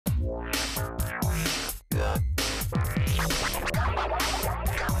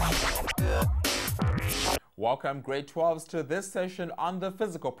Welcome grade 12s to this session on the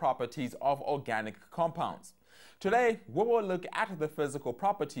physical properties of organic compounds. Today, we will look at the physical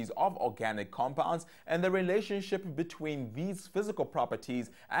properties of organic compounds and the relationship between these physical properties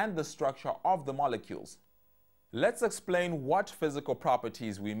and the structure of the molecules. Let's explain what physical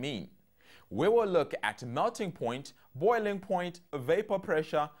properties we mean. We will look at melting point, boiling point, vapor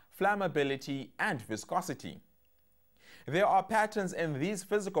pressure, flammability, and viscosity. There are patterns in these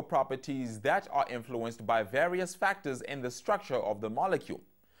physical properties that are influenced by various factors in the structure of the molecule.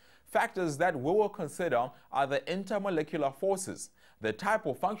 Factors that we will consider are the intermolecular forces, the type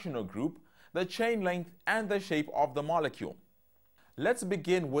of functional group, the chain length, and the shape of the molecule. Let's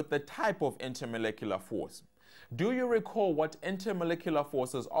begin with the type of intermolecular force. Do you recall what intermolecular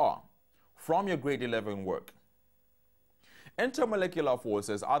forces are from your grade 11 work? Intermolecular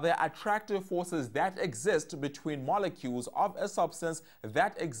forces are the attractive forces that exist between molecules of a substance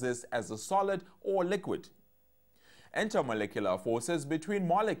that exists as a solid or liquid. Intermolecular forces between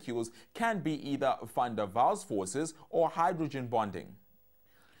molecules can be either van der Waals forces or hydrogen bonding.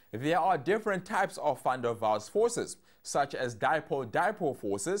 There are different types of van der Waals forces, such as dipole-dipole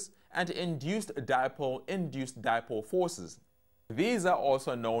forces and induced dipole-induced dipole forces. These are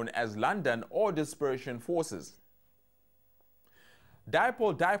also known as London or dispersion forces.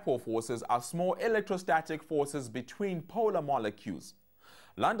 Dipole-dipole forces are small electrostatic forces between polar molecules.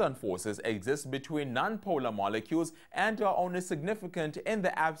 London forces exist between nonpolar molecules and are only significant in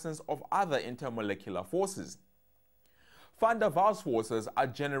the absence of other intermolecular forces. Van der Waals forces are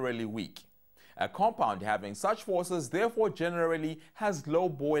generally weak. A compound having such forces therefore generally has low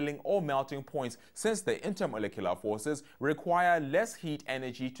boiling or melting points, since the intermolecular forces require less heat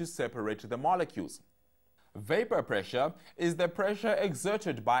energy to separate the molecules. Vapor pressure is the pressure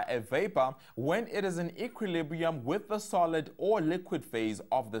exerted by a vapor when it is in equilibrium with the solid or liquid phase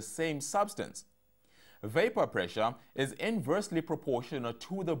of the same substance. Vapor pressure is inversely proportional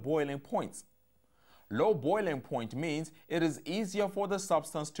to the boiling points. Low boiling point means it is easier for the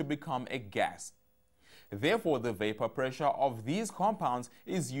substance to become a gas. Therefore, the vapor pressure of these compounds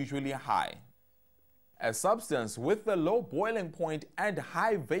is usually high. A substance with the low boiling point and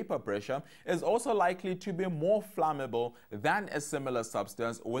high vapor pressure is also likely to be more flammable than a similar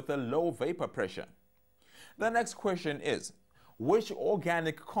substance with a low vapor pressure. The next question is, which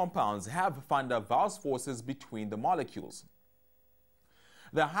organic compounds have van der Waals forces between the molecules?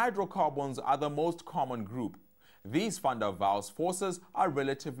 The hydrocarbons are the most common group. These van der Waals forces are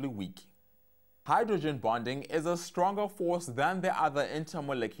relatively weak. Hydrogen bonding is a stronger force than the other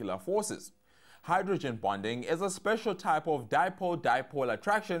intermolecular forces. Hydrogen bonding is a special type of dipole-dipole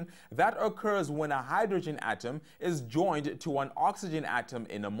attraction that occurs when a hydrogen atom is joined to an oxygen atom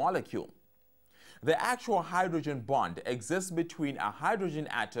in a molecule. The actual hydrogen bond exists between a hydrogen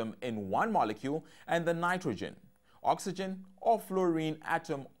atom in one molecule and the nitrogen, oxygen, or fluorine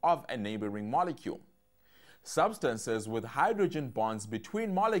atom of a neighboring molecule. Substances with hydrogen bonds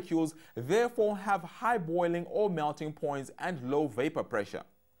between molecules therefore have high boiling or melting points and low vapor pressure.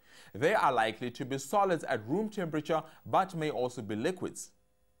 They are likely to be solids at room temperature, but may also be liquids.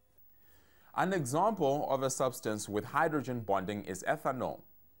 An example of a substance with hydrogen bonding is ethanol.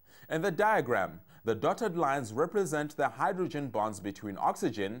 In the diagram, the dotted lines represent the hydrogen bonds between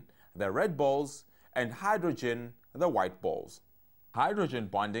oxygen, the red balls, and hydrogen, the white balls. Hydrogen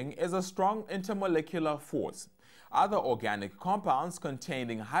bonding is a strong intermolecular force. Other organic compounds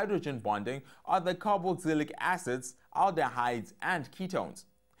containing hydrogen bonding are the carboxylic acids, aldehydes, and ketones.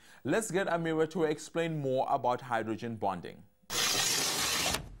 Let's get Amira to explain more about hydrogen bonding.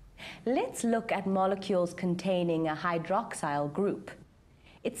 Let's look at molecules containing a hydroxyl group.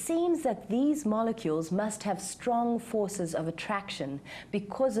 It seems that these molecules must have strong forces of attraction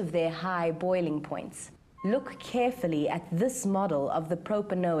because of their high boiling points. Look carefully at this model of the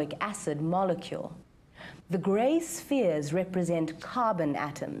propanoic acid molecule. The gray spheres represent carbon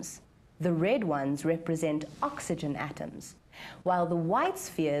atoms. The red ones represent oxygen atoms, while the white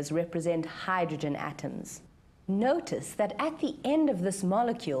spheres represent hydrogen atoms. Notice that at the end of this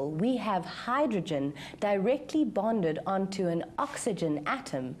molecule, we have hydrogen directly bonded onto an oxygen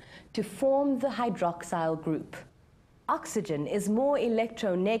atom to form the hydroxyl group. Oxygen is more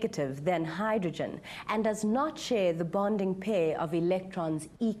electronegative than hydrogen and does not share the bonding pair of electrons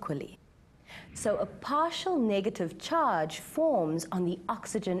equally. So a partial negative charge forms on the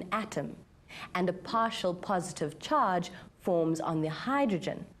oxygen atom, and a partial positive charge forms on the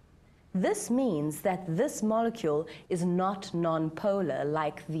hydrogen. This means that this molecule is not nonpolar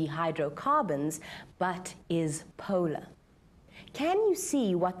like the hydrocarbons, but is polar. Can you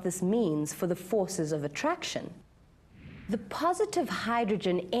see what this means for the forces of attraction? The positive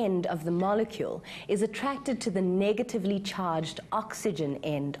hydrogen end of the molecule is attracted to the negatively charged oxygen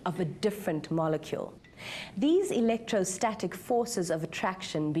end of a different molecule. These electrostatic forces of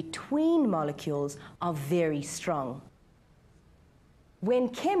attraction between molecules are very strong. When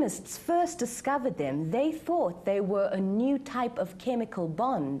chemists first discovered them, they thought they were a new type of chemical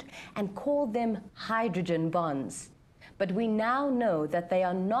bond and called them hydrogen bonds. But we now know that they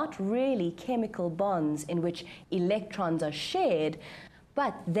are not really chemical bonds in which electrons are shared,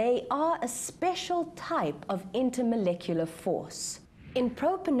 but they are a special type of intermolecular force. In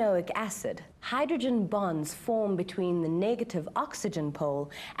propanoic acid, hydrogen bonds form between the negative oxygen pole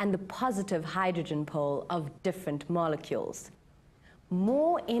and the positive hydrogen pole of different molecules.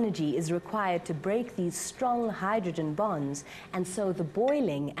 More energy is required to break these strong hydrogen bonds, and so the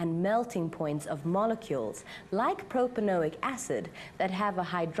boiling and melting points of molecules, like propanoic acid, that have a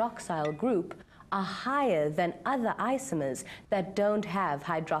hydroxyl group are higher than other isomers that don't have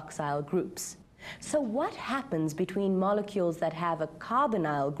hydroxyl groups. So what happens between molecules that have a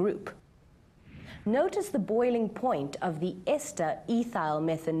carbonyl group? Notice the boiling point of the ester ethyl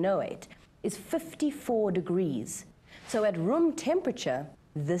methanoate is 54 degrees. So at room temperature,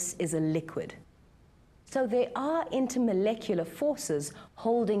 this is a liquid. So there are intermolecular forces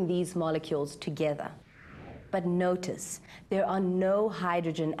holding these molecules together. But notice, there are no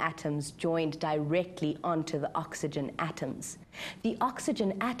hydrogen atoms joined directly onto the oxygen atoms. The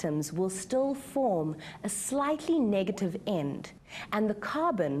oxygen atoms will still form a slightly negative end, and the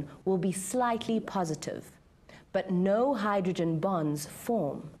carbon will be slightly positive. But no hydrogen bonds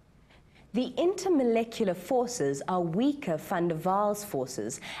form. The intermolecular forces are weaker van der Waals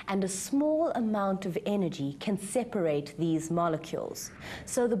forces, and a small amount of energy can separate these molecules.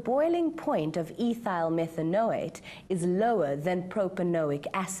 So the boiling point of ethyl methanoate is lower than propanoic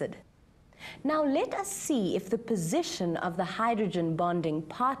acid. Now let us see if the position of the hydrogen bonding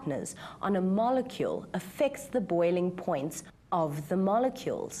partners on a molecule affects the boiling points of the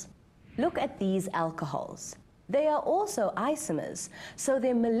molecules. Look at these alcohols. They are also isomers, so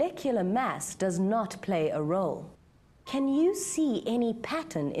their molecular mass does not play a role. Can you see any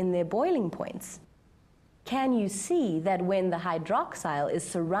pattern in their boiling points? Can you see that when the hydroxyl is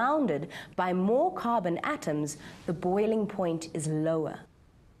surrounded by more carbon atoms, the boiling point is lower?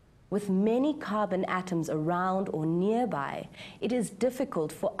 With many carbon atoms around or nearby, it is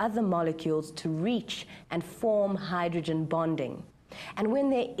difficult for other molecules to reach and form hydrogen bonding. And when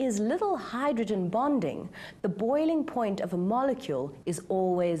there is little hydrogen bonding, the boiling point of a molecule is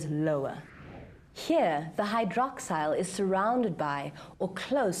always lower. Here, the hydroxyl is surrounded by or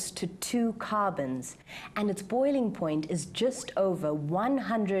close to 2 carbons, and its boiling point is just over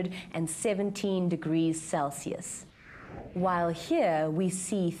 117 degrees Celsius. While here we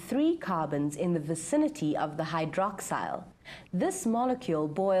see 3 carbons in the vicinity of the hydroxyl. This molecule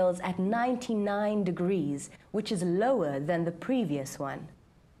boils at 99 degrees, which is lower than the previous one.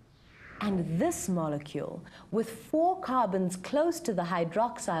 And this molecule, with 4 carbons close to the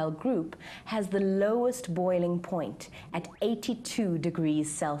hydroxyl group, has the lowest boiling point at 82 degrees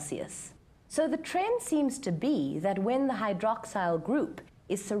Celsius. So the trend seems to be that when the hydroxyl group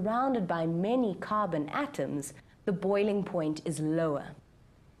is surrounded by many carbon atoms, the boiling point is lower.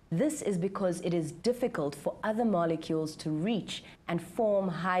 This is because it is difficult for other molecules to reach and form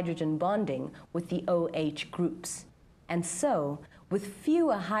hydrogen bonding with the OH groups. And so, with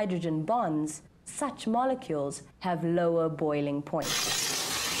fewer hydrogen bonds, such molecules have lower boiling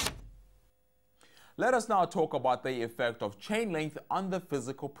points. Let us now talk about the effect of chain length on the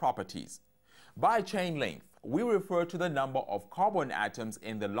physical properties. By chain length, we refer to the number of carbon atoms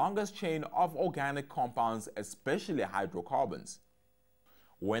in the longest chain of organic compounds, especially hydrocarbons.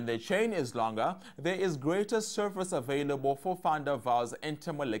 When the chain is longer, there is greater surface available for van der Waals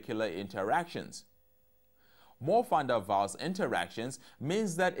intermolecular interactions. More van der Waals interactions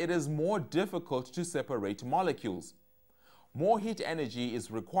means that it is more difficult to separate molecules. More heat energy is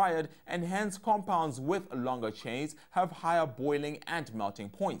required, and hence compounds with longer chains have higher boiling and melting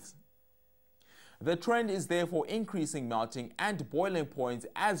points. The trend is therefore increasing melting and boiling points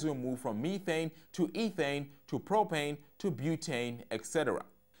as we move from methane to ethane to propane to butane, etc.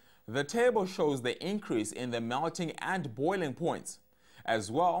 The table shows the increase in the melting and boiling points.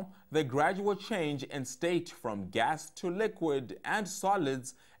 As well, the gradual change in state from gas to liquid and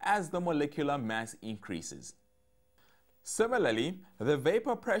solids as the molecular mass increases. Similarly, the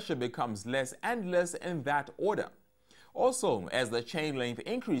vapor pressure becomes less and less in that order. Also, as the chain length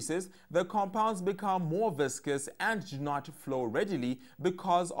increases, the compounds become more viscous and do not flow readily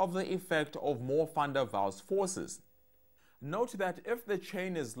because of the effect of more van der Waals forces. Note that if the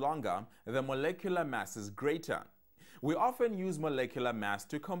chain is longer, the molecular mass is greater. We often use molecular mass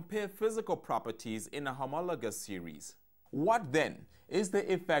to compare physical properties in a homologous series. What then is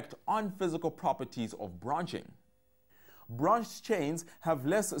the effect on physical properties of branching? Branched chains have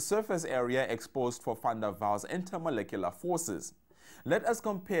less surface area exposed for van der Waals intermolecular forces. Let us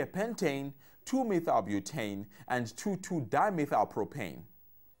compare pentane, 2-methylbutane, and 2,2-dimethylpropane.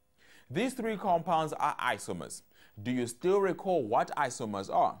 These three compounds are isomers. Do you still recall what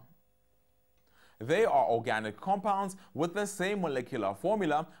isomers are? They are organic compounds with the same molecular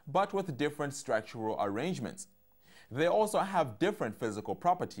formula but with different structural arrangements. They also have different physical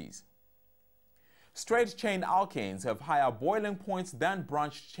properties. Straight-chain alkanes have higher boiling points than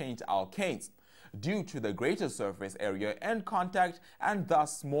branched-chain alkanes due to the greater surface area in contact and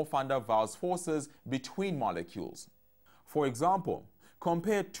thus more van der Waals forces between molecules. For example,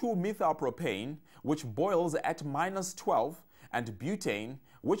 compare 2-methylpropane, which boils at -12, and butane,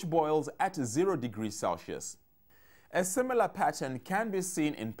 which boils at 0 degrees Celsius. A similar pattern can be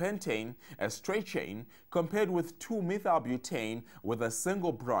seen in pentane, a straight chain, compared with 2-methylbutane with a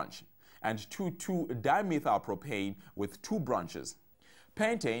single branch, and 2,2-dimethylpropane with 2 branches.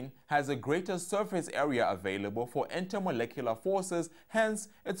 Pentane has a greater surface area available for intermolecular forces, hence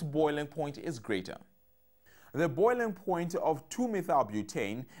its boiling point is greater. The boiling point of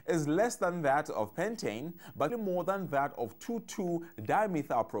 2-methylbutane is less than that of pentane, but more than that of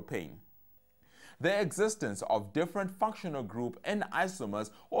 2,2-dimethylpropane. The existence of different functional groups in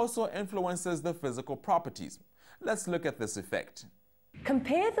isomers also influences the physical properties. Let's look at this effect.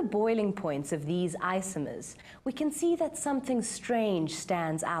 Compare the boiling points of these isomers. We can see that something strange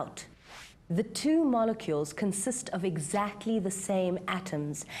stands out. The two molecules consist of exactly the same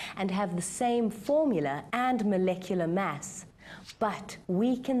atoms and have the same formula and molecular mass. But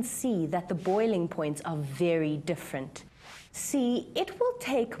we can see that the boiling points are very different. See, it will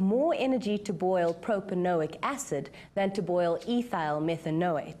take more energy to boil propanoic acid than to boil ethyl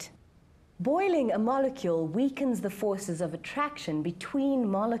methanoate. Boiling a molecule weakens the forces of attraction between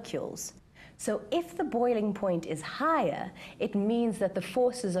molecules. So if the boiling point is higher, it means that the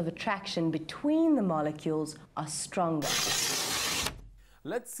forces of attraction between the molecules are stronger.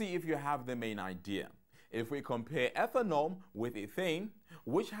 Let's see if you have the main idea. If we compare ethanol with ethane,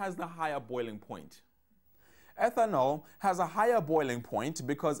 which has the higher boiling point? Ethanol has a higher boiling point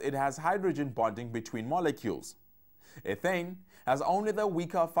because it has hydrogen bonding between molecules. Ethane has only the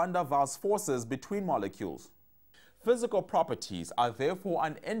weaker van der Waals forces between molecules. Physical properties are therefore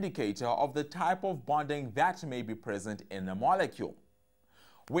an indicator of the type of bonding that may be present in a molecule.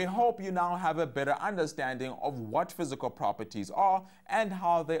 We hope you now have a better understanding of what physical properties are and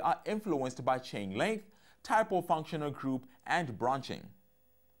how they are influenced by chain length, type of functional group, and branching.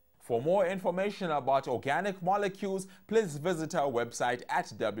 For more information about organic molecules, please visit our website at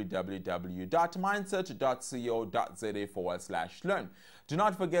www.mindset.co.za/learn. Do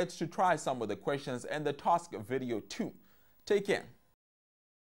not forget to try some of the questions in the task video too. Take care.